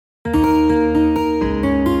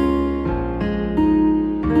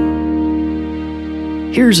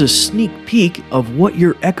Here's a sneak peek of what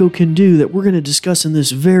your Echo can do that we're going to discuss in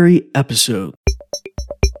this very episode.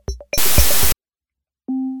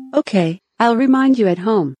 Okay, I'll remind you at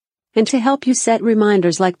home. And to help you set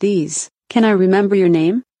reminders like these, can I remember your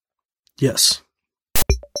name? Yes.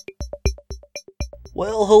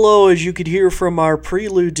 Well, hello. As you could hear from our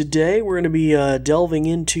prelude today, we're going to be delving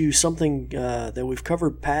into something that we've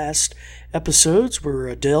covered past episodes.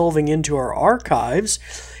 We're delving into our archives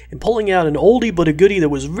and pulling out an oldie but a goodie that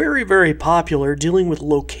was very, very popular, dealing with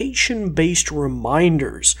location-based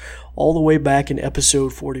reminders all the way back in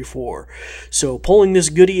episode 44. So pulling this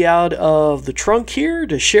goodie out of the trunk here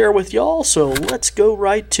to share with y'all. So let's go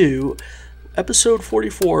right to episode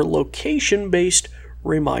 44, location-based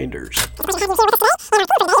reminders.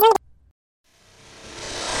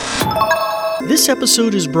 This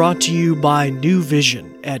episode is brought to you by New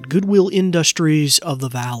Vision at Goodwill Industries of the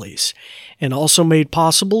Valleys, and also made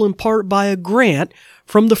possible in part by a grant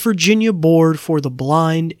from the Virginia Board for the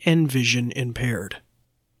Blind and Vision Impaired.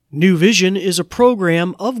 New Vision is a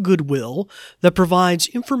program of Goodwill that provides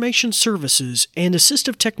information services and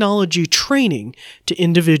assistive technology training to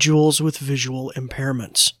individuals with visual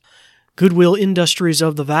impairments. Goodwill Industries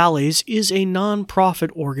of the Valleys is a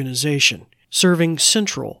nonprofit organization serving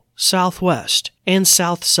Central, Southwest, and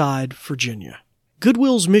Southside Virginia.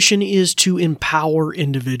 Goodwill's mission is to empower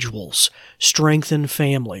individuals, strengthen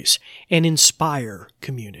families, and inspire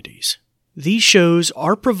communities. These shows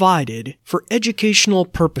are provided for educational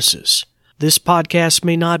purposes. This podcast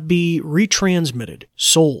may not be retransmitted,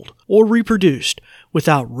 sold, or reproduced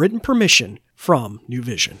without written permission from New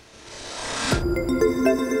Vision.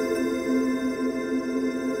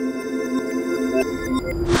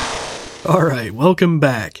 All right, welcome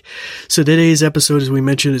back. So today's episode, as we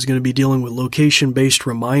mentioned, is going to be dealing with location-based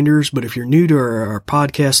reminders. But if you're new to our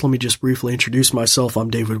podcast, let me just briefly introduce myself.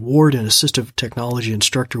 I'm David Ward, an assistive technology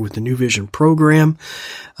instructor with the New Vision program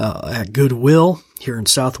at Goodwill here in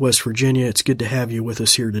Southwest Virginia. It's good to have you with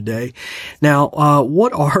us here today. Now,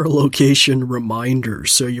 what are location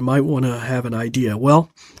reminders? So you might want to have an idea.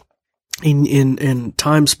 Well, In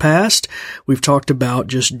times past, we've talked about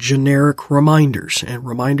just generic reminders, and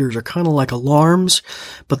reminders are kind of like alarms,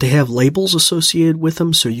 but they have labels associated with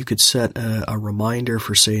them. So you could set a reminder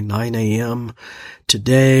for, say, 9 a.m.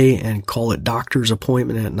 today and call it doctor's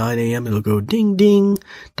appointment at 9 a.m. It'll go ding, ding,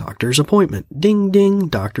 doctor's appointment, ding, ding,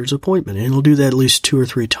 doctor's appointment. And it'll do that at least 2 or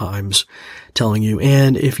 3 times, telling you.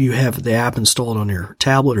 And if you have the app installed on your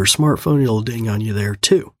tablet or smartphone, it'll ding on you there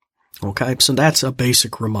too. Okay, so that's a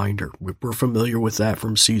basic reminder. We're familiar with that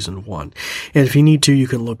from season 1. And if you need to, you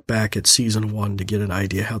can look back at season 1 to get an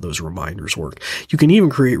idea how those reminders work. You can even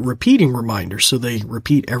create repeating reminders, so they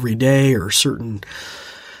repeat every day or certain,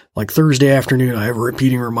 like Thursday afternoon, I have a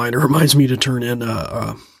repeating reminder. It reminds me to turn in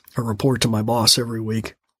a report to my boss every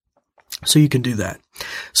week. So you can do that.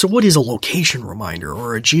 So what is a location reminder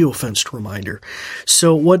or a geofenced reminder?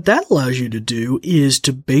 So what that allows you to do is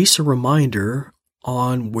to base a reminder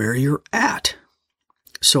on where you're at.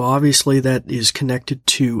 So obviously that is connected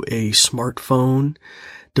to a smartphone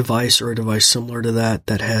device or a device similar to that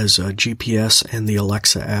has a GPS and the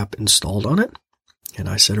Alexa app installed on it. And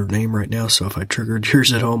I said her name right now, so if I triggered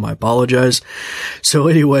yours at home, I apologize. So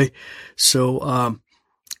anyway,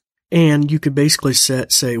 and you could basically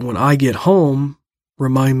say, when I get home,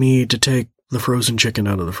 remind me to take the frozen chicken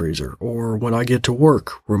out of the freezer. Or when I get to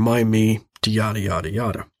work, remind me to yada, yada,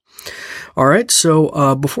 yada. All right,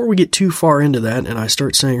 so before we get too far into that and I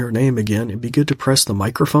start saying her name again, it'd be good to press the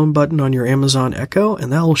microphone button on your Amazon Echo,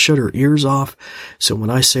 and that will shut her ears off. So when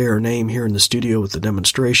I say her name here in the studio with the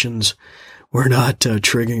demonstrations, we're not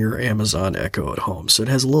triggering your Amazon Echo at home. So it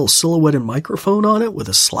has a little silhouetted microphone on it with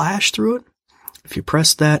a slash through it. If you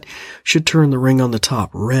press that, it should turn the ring on the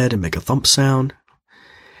top red and make a thump sound.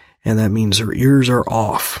 And that means her ears are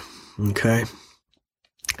off. Okay.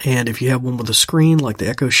 And if you have one with a screen like the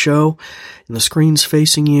Echo Show and the screen's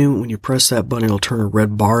facing you, when you press that button, it'll turn a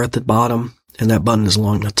red bar at the bottom, and that button is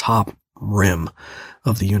along the top rim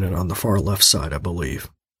of the unit on the far left side, I believe.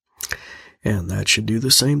 And that should do the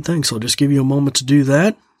same thing. So I'll just give you a moment to do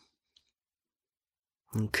that.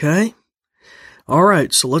 Okay. All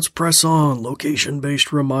right. So let's press on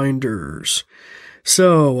location-based reminders.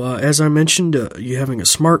 So, as I mentioned, you having a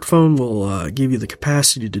smartphone will give you the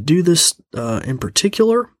capacity to do this in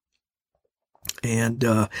particular. And,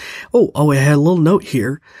 I had a little note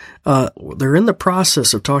here. They're in the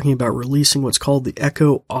process of talking about releasing what's called the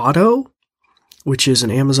Echo Auto, which is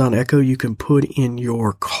an Amazon Echo you can put in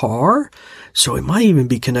your car. So it might even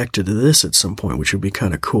be connected to this at some point, which would be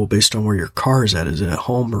kind of cool based on where your car is at. Is it at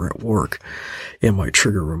home or at work? It might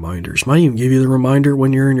trigger reminders. Might even give you the reminder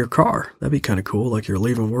when you're in your car. That'd be kind of cool, like you're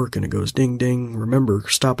leaving work and it goes ding, ding, remember,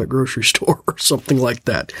 stop at grocery store or something like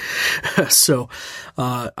that. So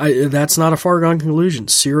that's not a foregone conclusion.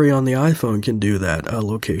 Siri on the iPhone can do that,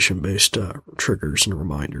 location-based triggers and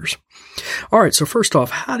reminders. All right, so first off,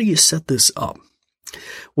 how do you set this up?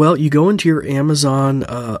 Well, you go into your Amazon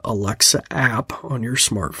Alexa app on your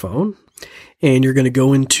smartphone, and you're going to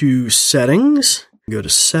go into Settings, go to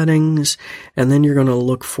Settings, and then you're going to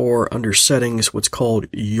look for, under Settings, what's called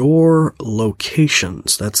Your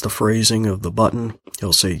Locations. That's the phrasing of the button.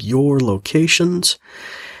 You'll say Your Locations.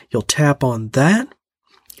 You'll tap on that,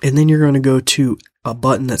 and then you're going to go to a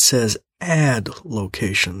button that says Add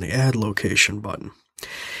Location, the Add Location button.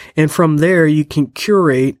 And from there, you can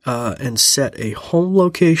curate and set a home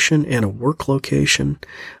location and a work location.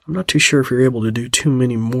 I'm not too sure if you're able to do too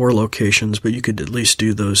many more locations, but you could at least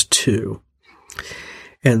do those two.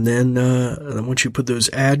 And then once you put those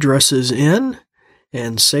addresses in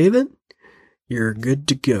and save it, you're good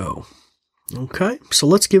to go. Okay, so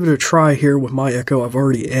let's give it a try here with my Echo. I've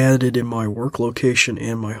already added in my work location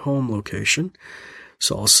and my home location.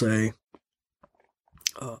 So I'll say,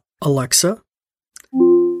 Alexa,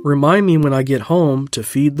 remind me when I get home to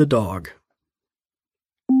feed the dog.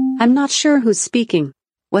 I'm not sure who's speaking.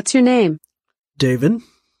 What's your name? David.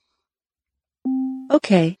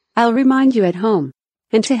 Okay, I'll remind you at home.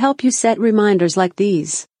 And to help you set reminders like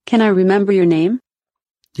these, can I remember your name?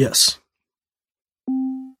 Yes.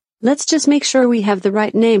 Let's just make sure we have the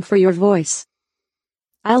right name for your voice.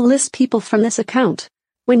 I'll list people from this account.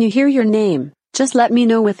 When you hear your name, just let me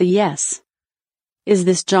know with a yes. Is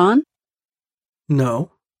this John?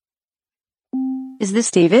 No. Is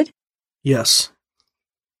this David? Yes.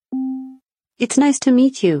 It's nice to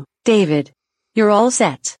meet you, David. You're all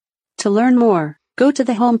set. To learn more, go to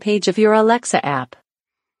the homepage of your Alexa app.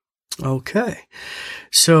 Okay.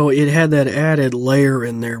 So it had that added layer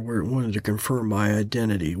in there where it wanted to confirm my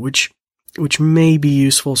identity, which may be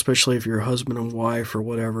useful, especially if you're a husband and wife or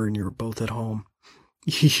whatever and you're both at home.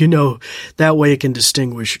 You know, that way it can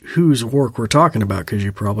distinguish whose work we're talking about, because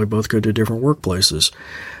you probably both go to different workplaces,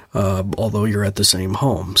 although you're at the same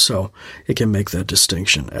home. So it can make that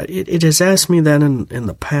distinction. It has asked me that in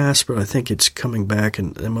the past, but I think it's coming back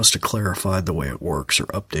and it must have clarified the way it works or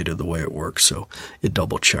updated the way it works. So it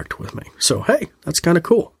double checked with me. So, hey, that's kind of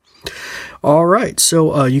cool. All right.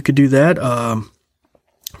 So you could do that.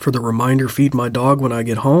 For the reminder, feed my dog when I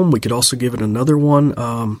get home. We could also give it another one.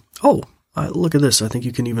 Look at this. I think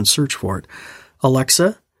you can even search for it.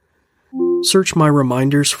 Alexa, search my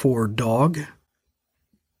reminders for dog.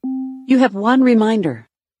 You have one reminder.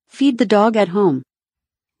 Feed the dog at home.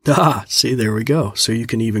 See, there we go. So you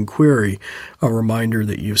can even query a reminder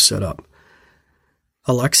that you've set up.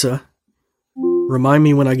 Alexa, remind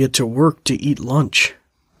me when I get to work to eat lunch.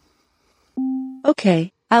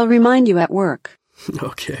 Okay, I'll remind you at work.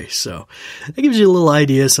 Okay, so that gives you a little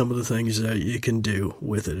idea of some of the things that you can do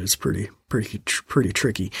with it. It's pretty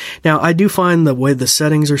tricky. Now, I do find the way the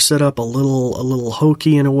settings are set up a little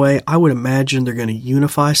hokey in a way. I would imagine they're going to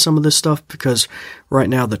unify some of this stuff, because right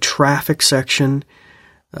now the traffic section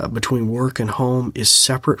between work and home is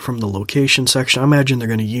separate from the location section. I imagine they're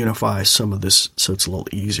going to unify some of this so it's a little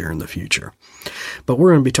easier in the future. But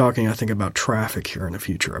we're going to be talking, I think, about traffic here in a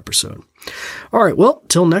future episode. All right, well,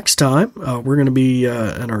 till next time, we're going to be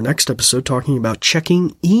in our next episode talking about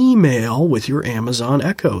checking email with your Amazon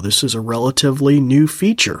Echo. This is a relatively new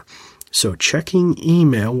feature, so checking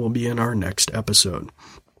email will be in our next episode.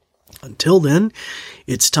 Until then,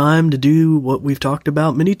 it's time to do what we've talked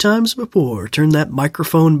about many times before. Turn that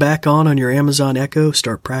microphone back on your Amazon Echo.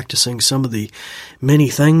 Start practicing some of the many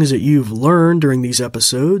things that you've learned during these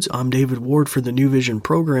episodes. I'm David Ward for the New Vision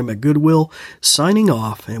program at Goodwill, signing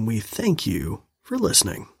off, and we thank you for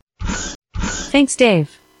listening. Thanks,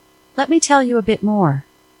 Dave. Let me tell you a bit more.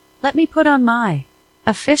 Let me put on my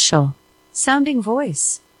official sounding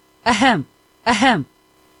voice. Ahem.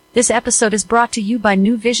 This episode is brought to you by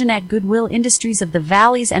New Vision at Goodwill Industries of the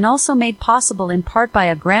Valleys, and also made possible in part by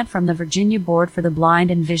a grant from the Virginia Board for the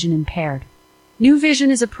Blind and Vision Impaired. New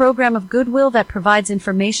Vision is a program of Goodwill that provides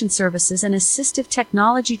information services and assistive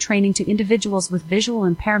technology training to individuals with visual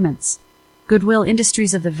impairments. Goodwill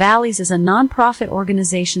Industries of the Valleys is a non-profit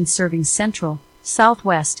organization serving Central,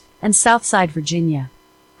 Southwest, and Southside Virginia.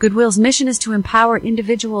 Goodwill's mission is to empower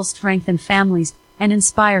individuals, strengthen families, and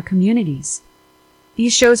inspire communities.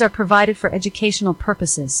 These shows are provided for educational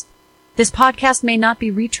purposes. This podcast may not be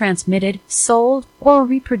retransmitted, sold, or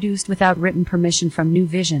reproduced without written permission from New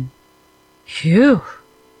Vision. Phew!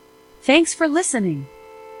 Thanks for listening.